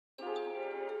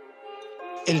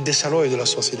el desarrollo de la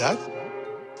sociedad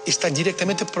está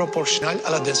directamente proporcional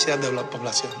a la densidad de la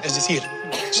población. Es decir,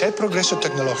 si hay progreso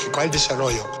tecnológico, hay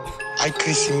desarrollo, hay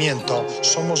crecimiento,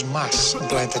 somos más en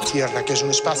planeta Tierra, que es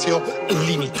un espacio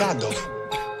limitado.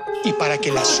 Y para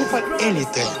que la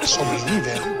superélite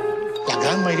sobreviva, la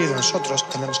gran mayoría de nosotros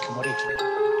tenemos que morir.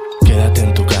 Quédate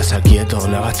en tu casa quieto,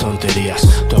 no hagas tonterías.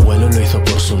 Tu abuelo lo hizo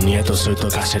por sus nietos, hoy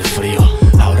toca ser frío.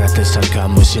 Ahórrate el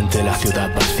sarcasmo y siente la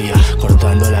ciudad vacía,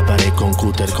 cortando la pared con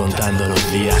cúter, contando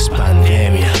los días.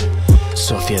 Pandemia,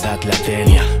 sociedad la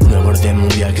tenia, nuevo orden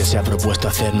mundial que se ha propuesto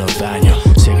hacernos daño.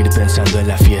 Seguir pensando en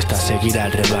la fiesta, seguir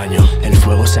al rebaño. El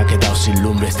fuego se ha quedado sin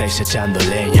lumbre, estáis echando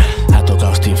leña. Ha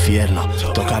tocado este infierno,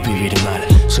 toca vivir mal.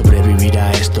 Sobrevivir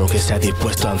a esto que se ha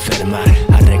dispuesto a enfermar.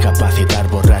 A recapacitar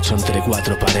borracho entre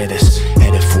cuatro paredes.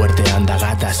 Eres fuerte, anda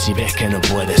gata si ves que no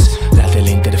puedes. La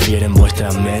tele interfiere en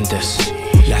vuestras mentes.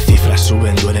 Las cifras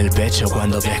suben, duele el pecho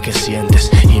cuando ves que sientes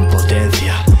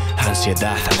impotencia,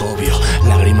 ansiedad, agobio,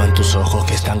 lágrima en tus ojos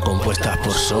que están compuestas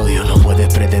por sodio. No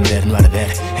puedes pretender no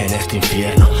arder en este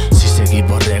infierno si seguís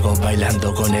borregos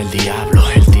bailando con el diablo.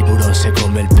 El tiburón se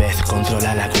come el pez,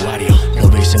 controla el acuario. Lo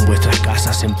veis en vuestras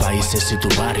casas, en países y tu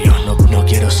barrio. No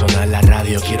quiero sonar la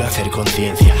radio, quiero hacer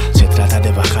conciencia. Se trata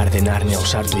de bajar de Narnia,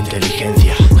 usar tu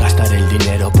inteligencia, gastar el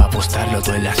dinero para apostarlo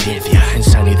todo en la ciencia, en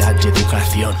sanidad y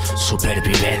educación,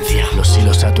 supervivencia. Los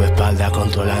hilos a tu espalda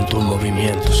controlan tus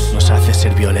movimientos, nos hace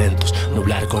ser violentos,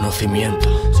 nublar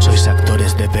conocimiento. Sois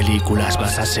actores de películas,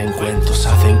 basas en cuentos,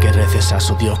 hacen que reces a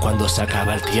su Dios cuando se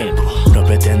acaba el tiempo. No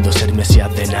pretendo ser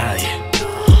mesías de nadie,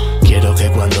 quiero que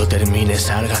cuando termine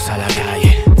salgas a la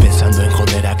calle pensando en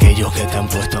joder a aquellos que te han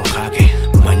puesto en jaque.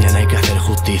 Mañana hay que hacer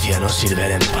justicia, no sirve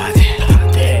el empate.